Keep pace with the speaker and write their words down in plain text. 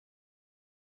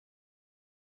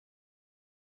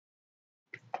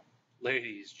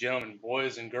Ladies, gentlemen,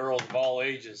 boys and girls of all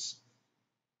ages,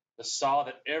 the saw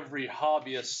that every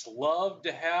hobbyist loved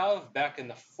to have back in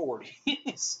the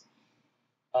 40s.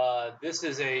 This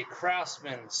is a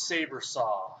Craftsman saber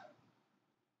saw.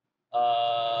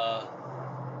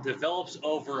 Develops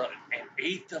over an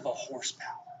eighth of a horsepower.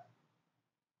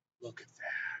 Look at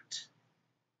that.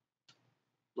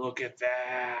 Look at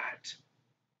that.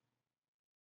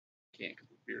 Can't because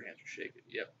the beer hands are shaking.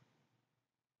 Yep.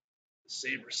 The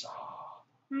saber saw.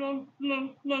 Lung,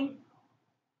 lung, lung.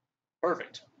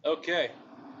 Perfect. Okay.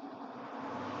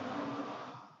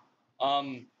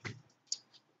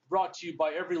 Brought to you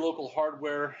by every local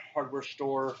hardware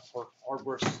store, or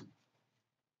hardware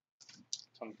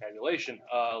tongue tabulation.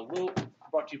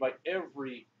 Brought to you by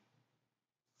every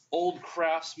old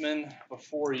craftsman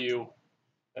before you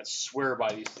that swear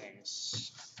by these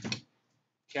things.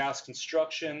 Cast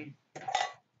construction,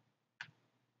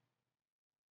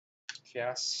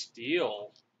 cast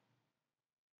steel.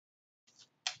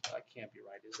 That can't be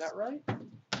right. Is that right?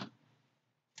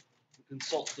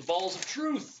 Consult the balls of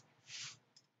truth.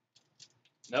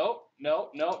 Nope,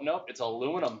 nope, nope, nope. It's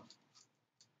aluminum.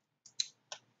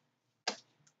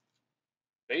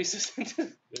 Base is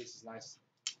base is nice.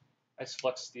 Nice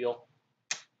flex steel.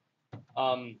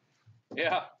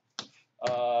 Yeah.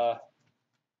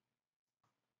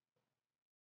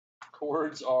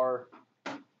 Cords are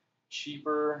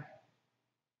cheaper.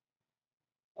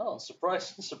 Oh,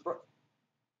 surprisingly,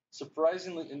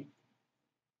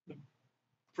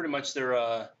 pretty much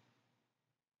they're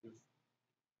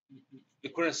the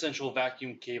quintessential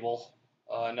vacuum cable.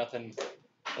 Nothing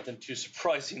too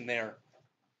surprising there.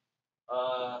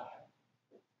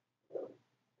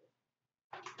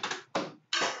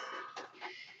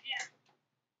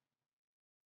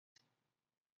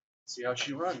 See how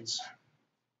she runs.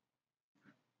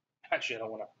 Actually, I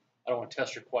don't want to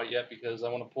test her quite yet because I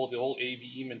want to pull the old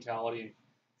AVE mentality and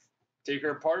take her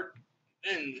apart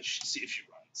and see if she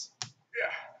runs.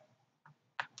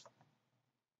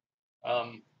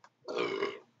 Yeah.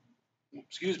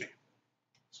 Excuse me.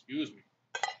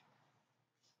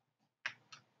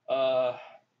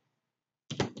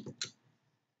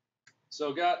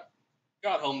 So got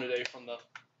home today from the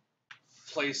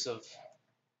place of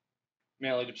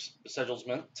manly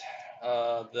dissettlement,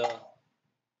 the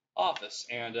office,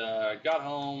 and got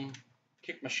home,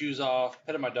 kicked my shoes off,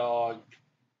 petted my dog,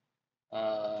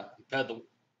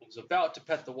 was about to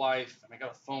pet the wife, and I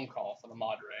got a phone call from the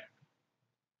madre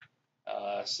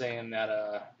saying that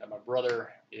my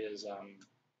brother is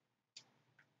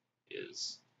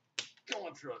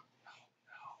going through it.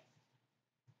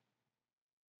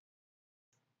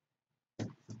 Oh no!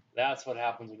 That's what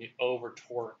happens when you over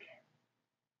torque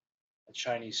a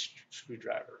Chinese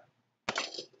screwdriver.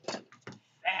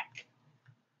 Back.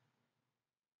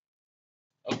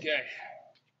 Okay.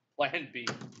 Plan B.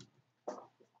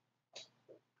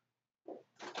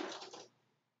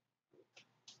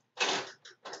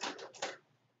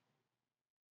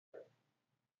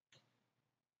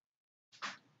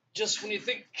 Just when you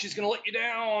think she's gonna let you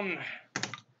down, she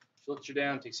lets you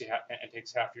down, takes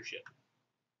half your shit.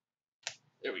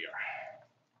 There we are.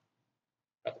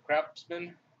 Got the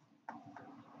Craftsman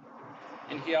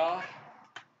in here.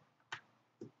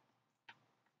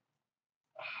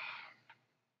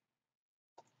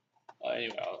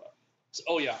 Anyway,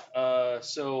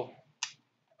 so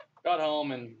got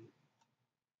home and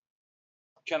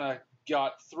kind of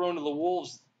got thrown to the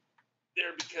wolves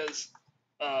there because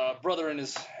brother and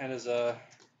his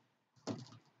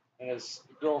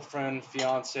girlfriend,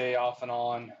 fiance, off and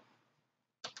on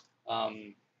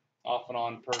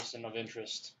person of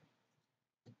interest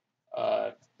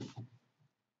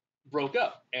broke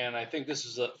up, and I think this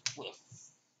is for the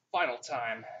final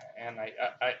time. And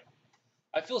I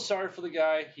feel sorry for the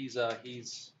guy. He's a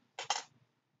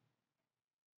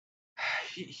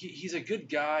good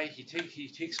guy. He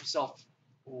takes himself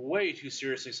way too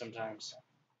seriously sometimes.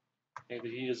 And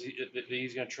that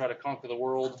he's gonna try to conquer the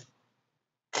world.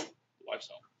 Oh, the wife's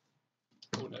home.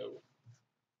 Oh no.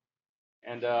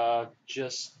 And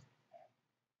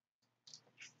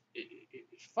it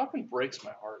fucking breaks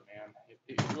my heart, man.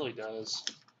 It really does.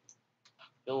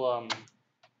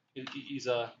 He's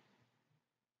a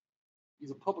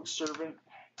public servant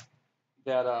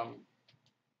that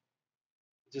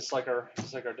just like our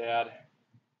dad,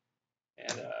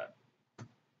 and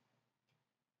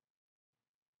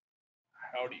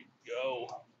how do you go?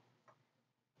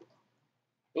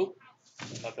 Oh,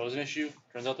 thought that was an issue.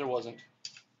 Turns out there wasn't.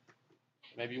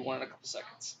 Maybe one in a couple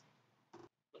seconds.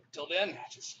 But until then,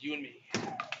 just you and me.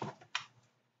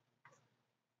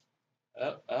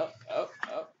 Up.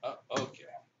 Okay.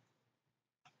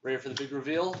 Ready for the big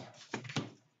reveal?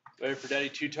 Ready for Daddy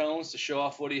Two Tones to show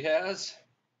off what he has?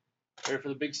 Ready for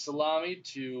the big salami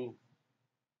to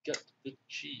get the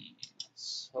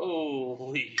cheese?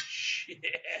 Holy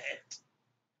shit!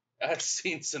 I've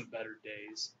seen some better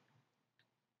days.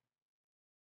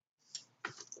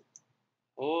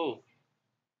 Oh,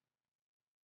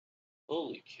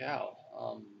 holy cow.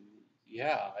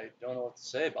 Yeah, I don't know what to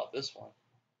say about this one.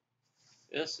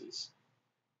 This is,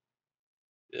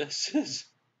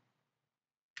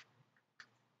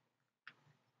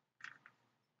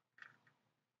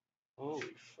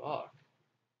 holy fuck.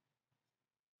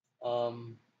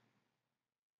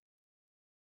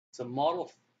 It's a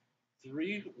model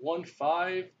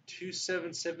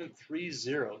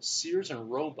 315-27730, Sears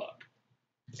and Roebuck.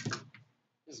 This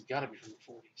has got to be from the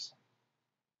 40s.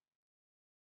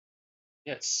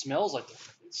 Yeah, it smells like it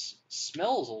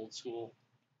smells old school.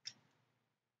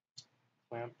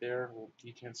 Clamp there, little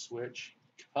detent switch,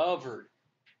 covered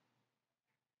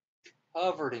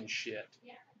in shit.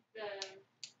 Yeah,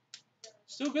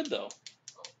 Still good though.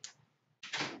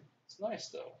 It's nice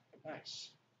though. Nice.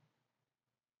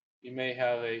 You may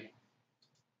have a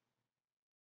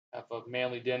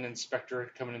manly den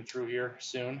inspector coming in through here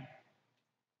soon.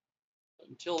 But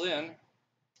until then,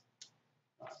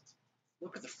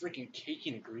 look at the freaking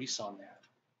caking of grease on that.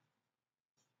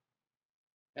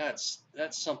 That's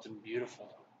something beautiful.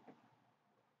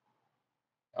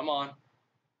 Come on.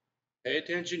 Pay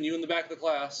attention, you in the back of the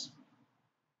class.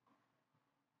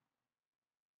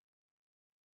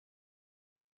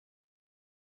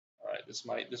 All right,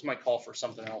 this might call for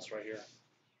something else right here.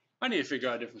 I need to figure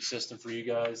out a different system for you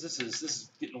guys. This is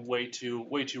getting way too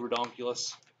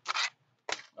redonkulous.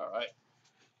 All right.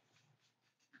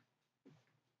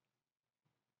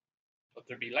 Let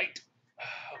there be light.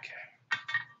 Okay.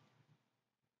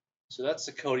 So that's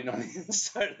the coating on the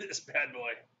inside of this bad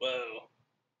boy. Whoa.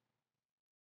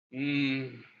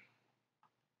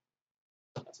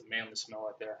 That's a manly smell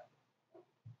right there.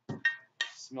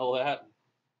 Smell that?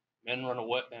 Men run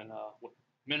away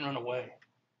men run away.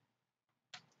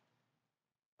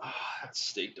 That's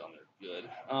staked on there good.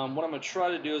 What I'm gonna try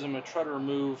to do is I'm gonna try to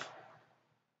remove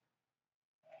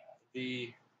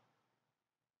the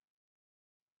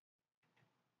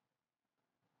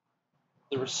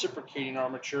reciprocating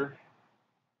armature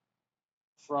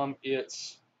from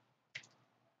its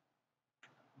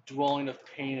dwelling of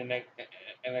pain and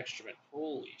excrement.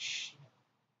 Holy shit.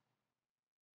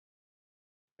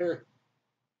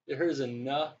 There's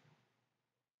enough.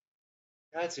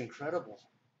 That's incredible.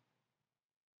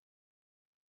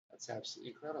 That's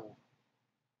absolutely incredible.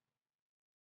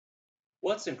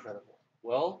 What's incredible?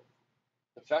 Well,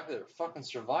 the fact that it fucking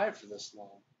survived for this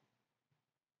long.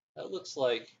 That looks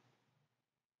like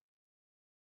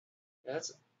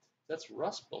that's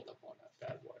rust built up on that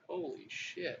bad boy. Holy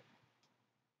shit.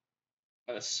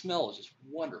 And the smell is just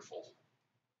wonderful.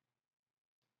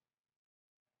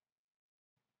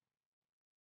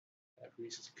 That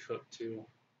grease is cooked too.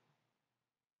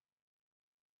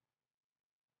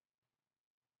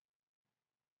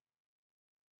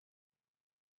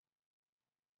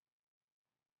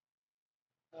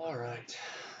 All right.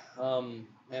 Man,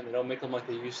 they don't make them like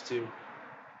they used to.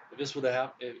 If this would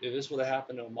have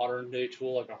happened to a modern day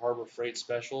tool like a Harbor Freight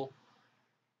Special,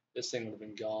 this thing would have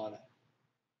been gone.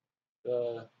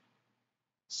 The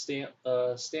stamp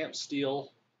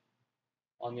steel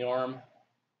on the arm,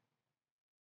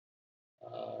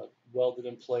 welded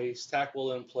in place, tack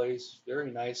welded in place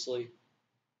very nicely,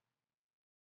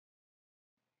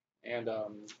 and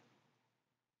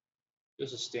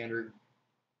just a standard.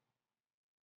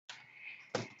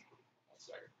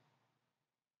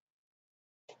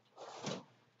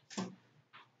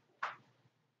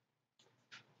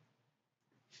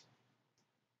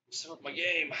 Set up my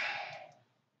game.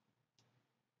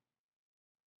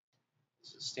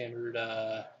 This is standard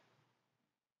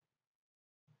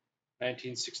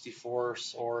 1964,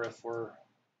 or if we're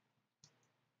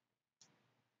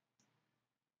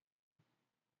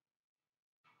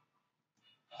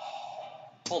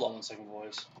hold on one second,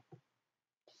 boys.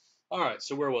 All right,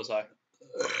 so where was I?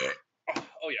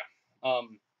 Oh yeah,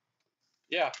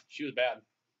 yeah, she was bad.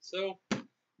 So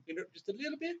just a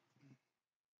little bit,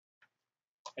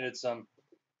 and it's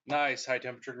nice high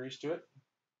temperature grease to it.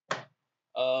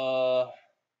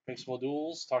 Make some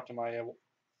modules. Talk to my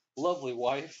lovely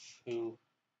wife who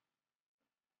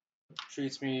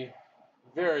treats me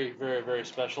very, very, very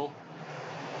special.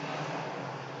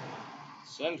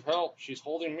 Send help. She's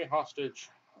holding me hostage.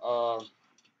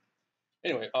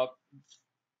 Anyway,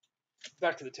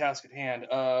 back to the task at hand.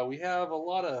 We have a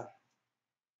lot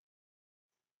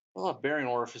of bearing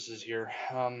orifices here.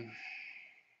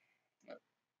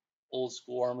 old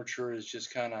school armature is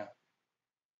just kind of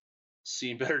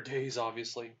seen better days,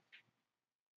 obviously.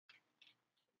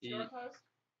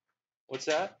 What's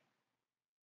that?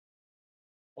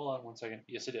 Hold on one second.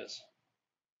 Yes, it is.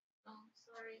 Oh,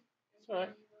 sorry. It's all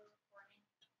right.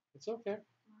 It's okay.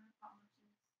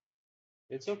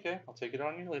 It's okay. I'll take it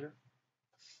on you later.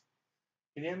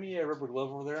 Can you hand me a rubber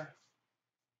glove over there?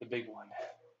 The big one.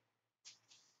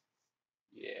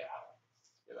 Yeah.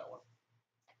 Yeah, that one.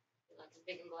 Like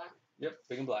big and black? Yep,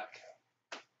 big and black.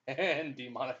 And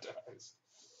demonetized.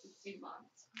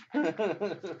 Demonetized.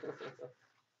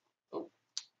 Oh,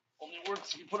 only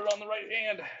works if you put it on the right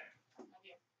hand.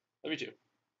 Love you too.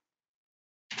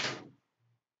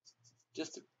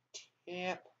 Just a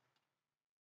tap.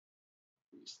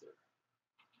 Grease there.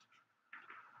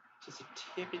 Just a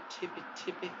tippy.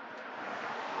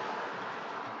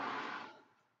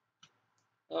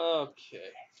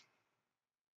 Okay.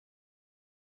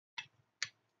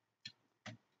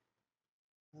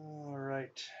 All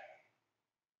right.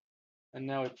 And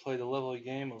now we play the lovely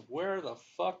game of where the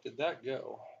fuck did that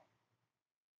go?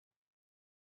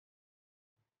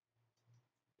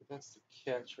 That's the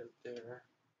catch right there.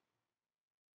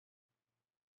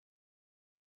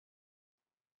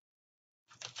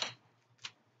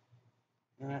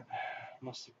 That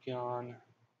must have gone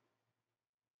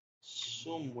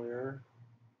somewhere.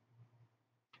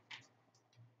 I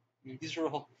mean, these are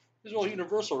all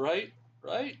universal, right?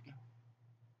 Right?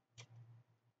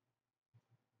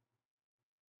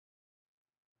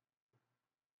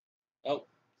 Oh,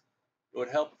 it would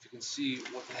help if you can see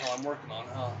what the hell I'm working on,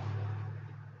 huh?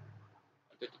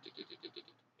 There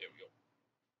we go.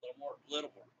 A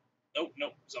little more.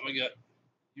 Nope, something I got.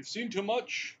 You've seen too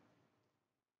much.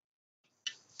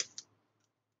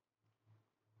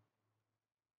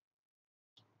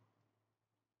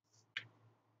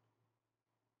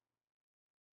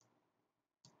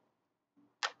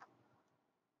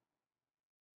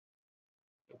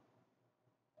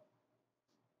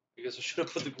 Because I should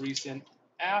have put the grease in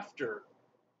after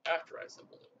I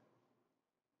assembled it.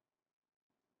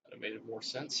 That would have made it more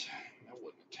sense. That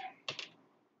wouldn't.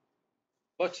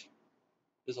 But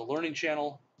there's a learning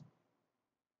channel.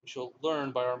 We shall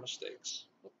learn by our mistakes.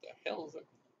 What the hell is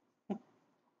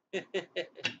that?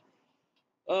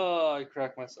 Oh, I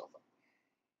cracked myself up.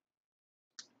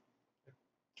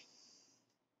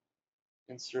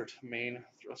 Insert main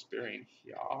thrust bearing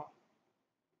here.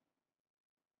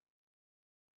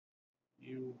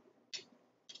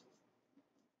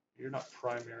 You're not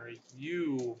primary.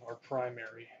 You are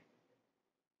primary.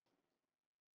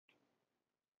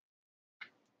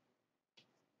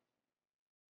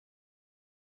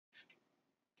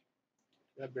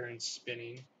 That bearing's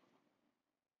spinning.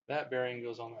 That bearing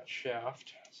goes on that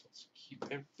shaft. So let's keep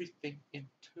everything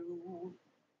into.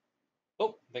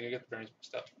 Oh, I think I got the bearings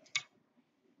mixed up.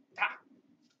 Ah!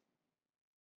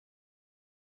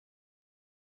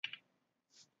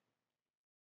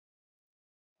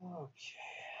 Okay.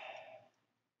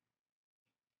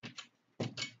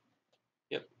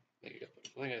 Yep, I think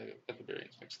I got the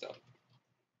bearings mixed up.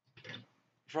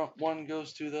 Front one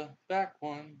goes to the back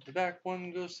one. The back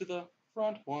one goes to the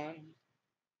front one.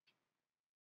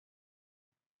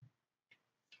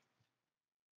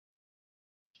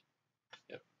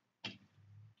 Yep. There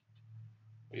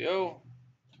we go.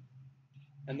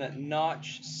 And that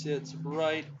notch sits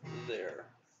right there.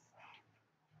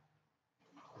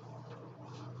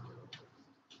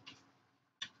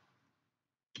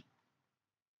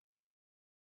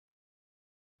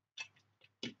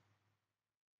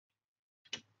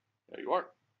 There you are.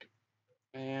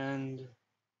 And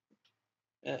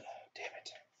damn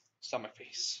it. It's on my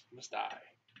face. I must die.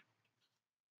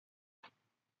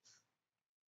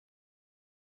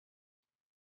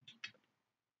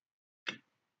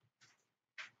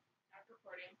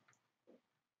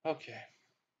 Okay.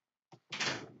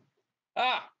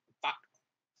 Ah! Fuck.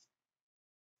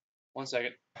 1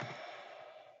 second.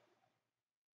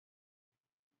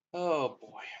 Oh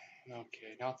boy.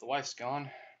 Okay, now that the wife's gone,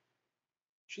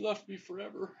 she left me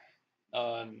forever.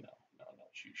 No.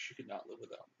 She could not live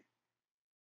without me.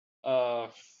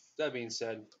 That being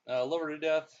said, love her to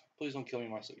death. Please don't kill me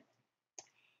in my sleep.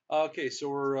 Okay, so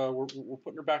we're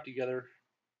putting her back together.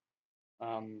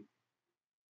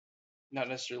 Not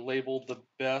necessarily labeled the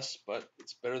best, but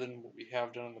it's better than what we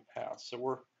have done in the past.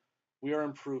 So we are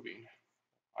improving.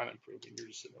 I'm improving. You're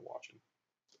just sitting there watching.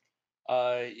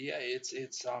 Yeah, it's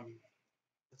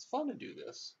fun to do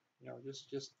this. You know,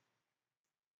 just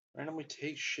randomly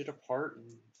take shit apart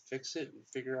and fix it and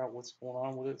figure out what's going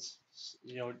on with it.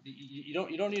 You know, you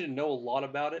don't need to know a lot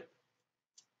about it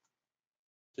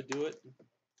to do it,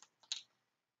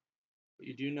 but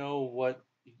you do know what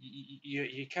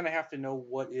you kind of have to know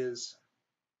what's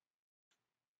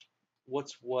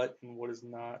what and what is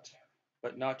not,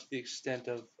 but not to the extent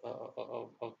of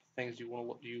things you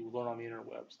learn on the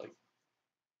interwebs. Like,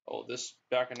 oh, this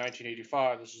back in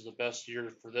 1985, this is the best year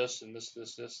for this and this.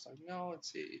 Like, no,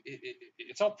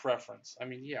 it's all preference. I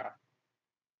mean, yeah,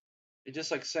 it's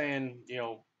just like saying,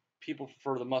 people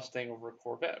prefer the Mustang over a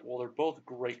Corvette. Well, they're both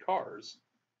great cars.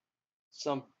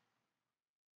 Some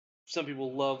some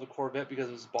people love the Corvette because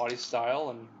of its body style,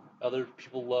 and other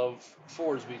people love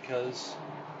Fords because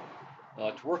they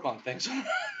like to work on things on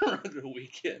the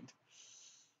weekend.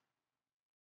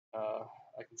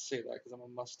 I can say that because I'm a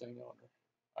Mustang owner.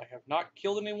 I have not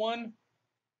killed anyone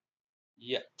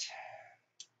yet,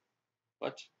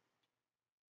 but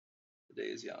the day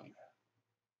is young.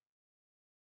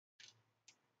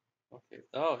 Okay.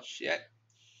 Oh shit!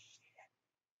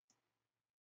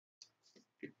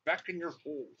 Get back in your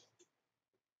hole.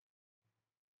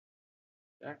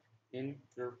 Back in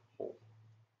your hole.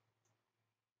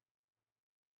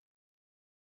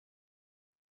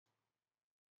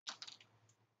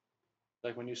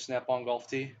 Like when you snap on golf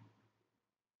tee,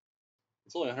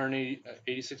 it's only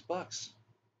 186 bucks.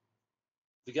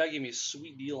 The guy gave me a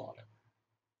sweet deal on it.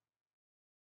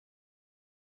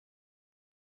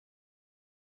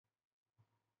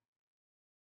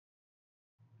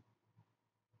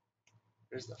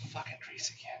 There's the fucking crease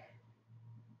again.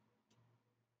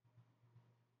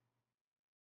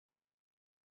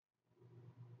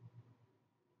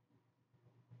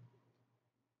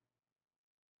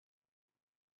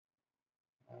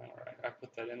 All right, I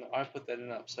put that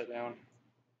in upside down.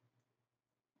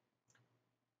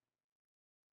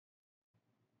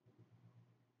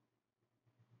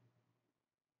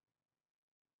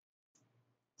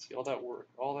 See all that work,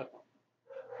 all that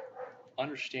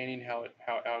understanding how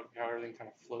everything kind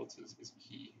of floats is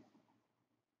key.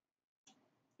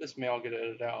 This may all get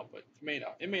edited out, but it may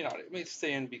not. It may not. It may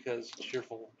stay in because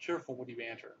cheerful witty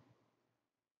banter.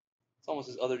 It's almost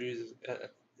as other duties.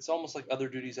 It's almost like other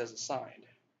duties as assigned.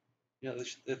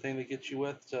 The thing that gets you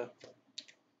with to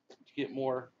get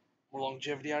more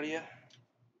longevity out of you.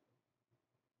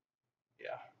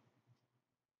 Yeah.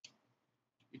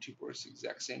 YouTube works the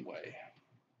exact same way.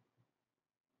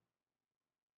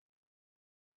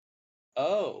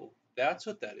 Oh, that's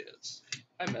what that is.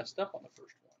 I messed up on the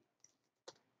first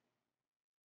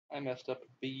one. I messed up at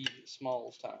B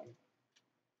smalls time.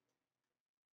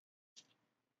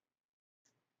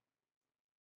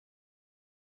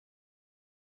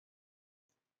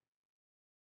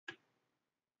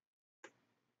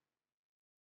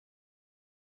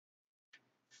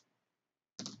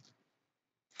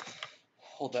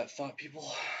 Hold that thought,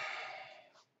 people.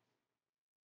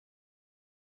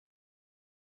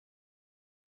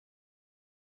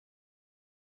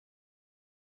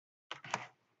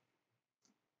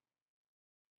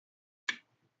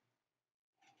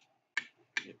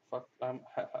 Yeah, fuck, I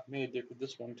made a dick with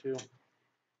this one too.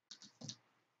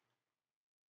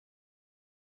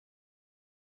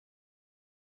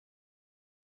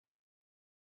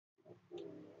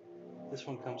 This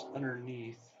one comes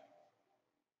underneath.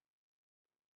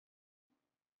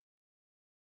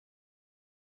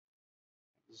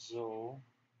 So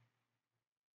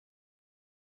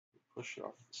push it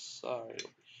off the side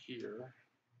over here,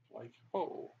 like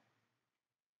ho.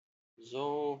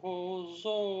 Zoho,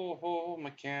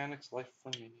 mechanics life for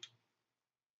me.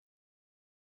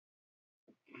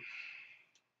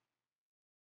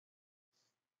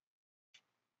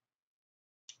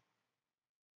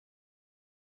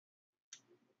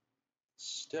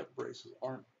 Step braces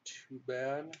aren't too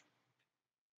bad.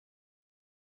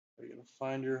 Are you gonna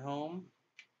find your home?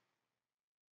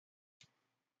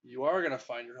 You are gonna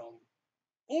find your home.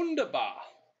 Wunderbar.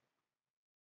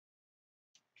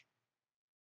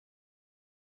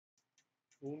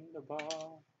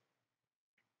 Wunderbar.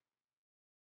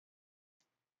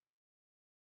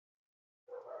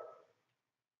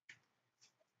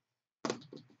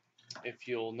 If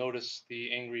you'll notice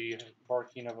the angry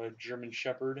barking of a German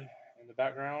Shepherd in the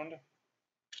background,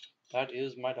 that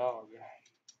is my dog.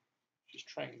 She's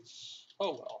trained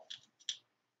so well.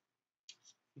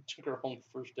 Took her home the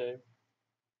first day.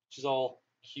 She's all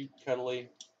cute, cuddly.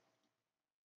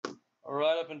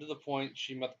 Right up until the point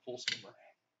she met the pool skimmer.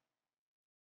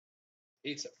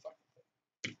 Hates that fucking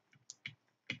thing.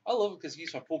 I love it because he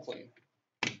keeps my pool clean.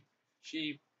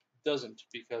 She doesn't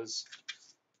because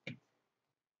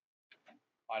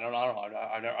I don't know.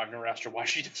 I've never asked her why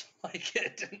she doesn't like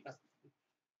it.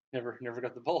 never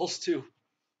got the balls to.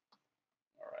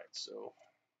 All right, so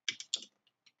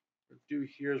what we're gonna do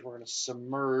here is we're gonna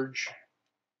submerge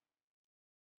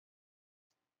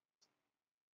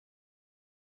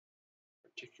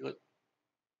articulate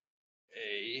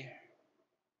A.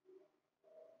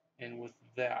 And with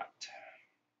that,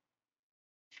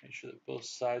 make sure that both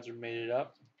sides are mated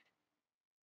up.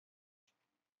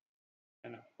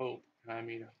 And hope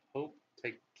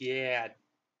to God,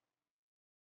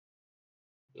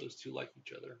 those two like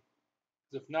each other.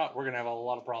 Because if not, we're going to have a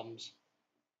lot of problems.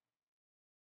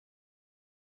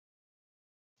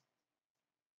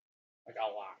 Like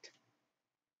a lot.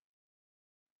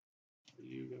 Are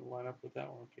you going to line up with that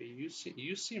one? Okay, you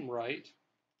seem right.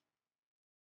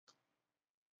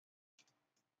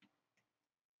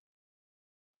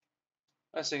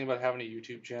 Nice thing about having a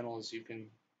YouTube channel is you can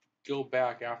go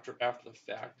back after the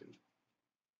fact and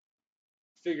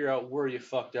figure out where you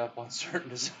fucked up on certain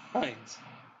designs.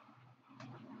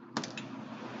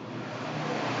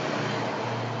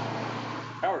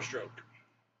 Power stroke.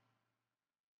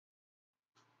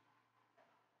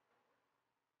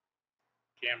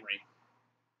 Camry.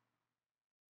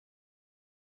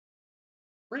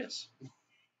 Prius.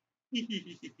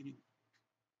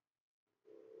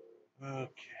 Okay.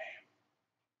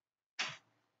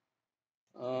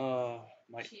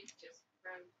 My Chief just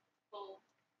ran full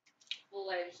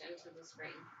edge into the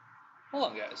screen.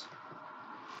 hold on, guys.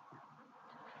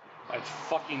 That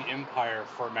fucking Empire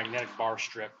for a magnetic bar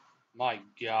strip. My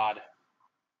God.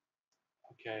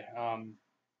 Okay. I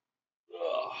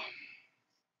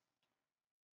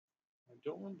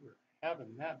don't remember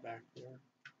having that back there.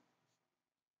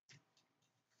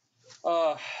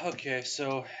 Okay,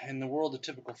 so in the world of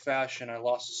typical fashion, I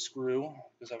lost a screw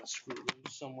because I was screw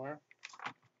loose somewhere.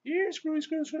 Here, screwy.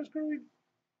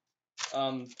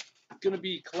 Gonna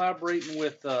be collaborating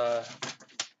with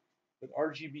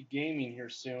RGB Gaming here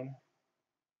soon.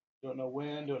 Don't know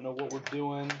when, don't know what we're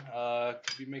doing.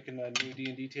 Could be making a new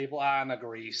D&D table. Ah, my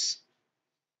grease.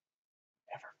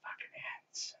 Never fucking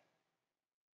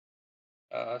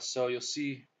ends. So you'll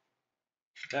see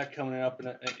that coming up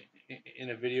in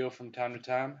a video from time to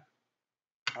time.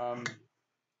 Don't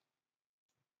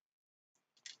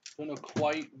know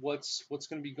quite what's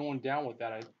going to be going down with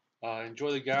that. I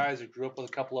enjoy the guys. I grew up with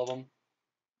a couple of them.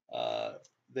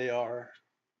 They are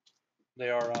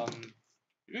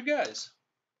good guys.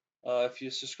 If you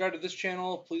subscribe to this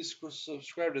channel, please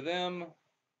subscribe to them.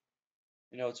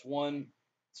 You know, it's one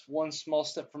small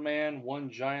step for man,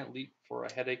 one giant leap for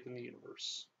a headache in the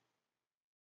universe.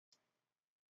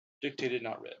 Dictated,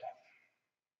 not read.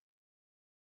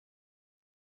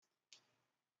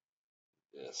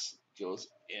 This goes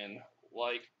in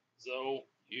like so,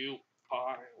 you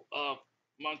pile of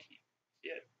monkey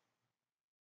shit.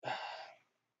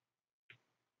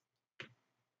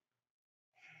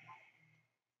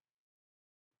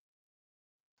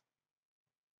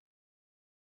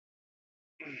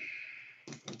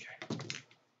 Okay.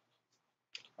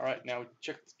 All right, now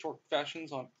check the torque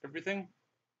fashions on everything.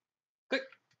 Click.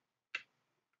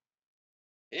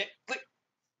 Yeah, click.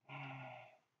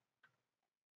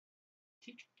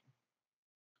 Tick.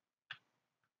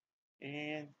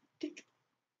 And tick.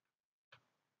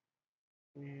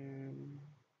 And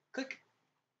click.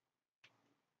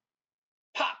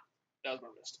 Pop. That was my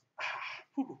wrist.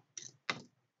 All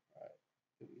right.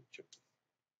 Let me check.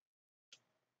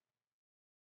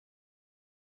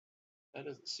 That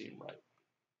doesn't seem right.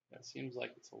 That seems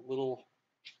like it's a little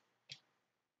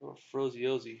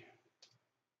frozy-ozy.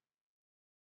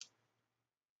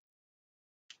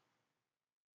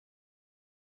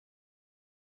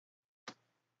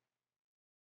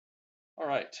 All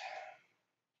right.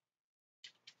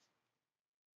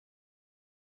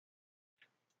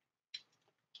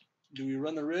 Do we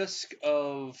run the risk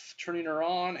of turning her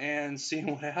on and seeing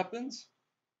what happens?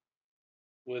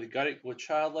 With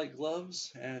childlike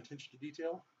gloves and attention to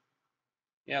detail?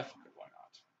 Yeah, fuck it, why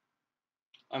not?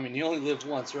 I mean, you only live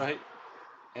once, right?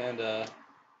 And if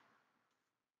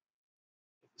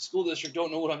the school district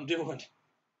don't know what I'm doing,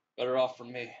 better off for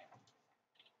me.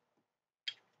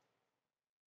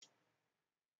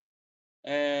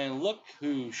 And look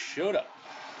who showed up.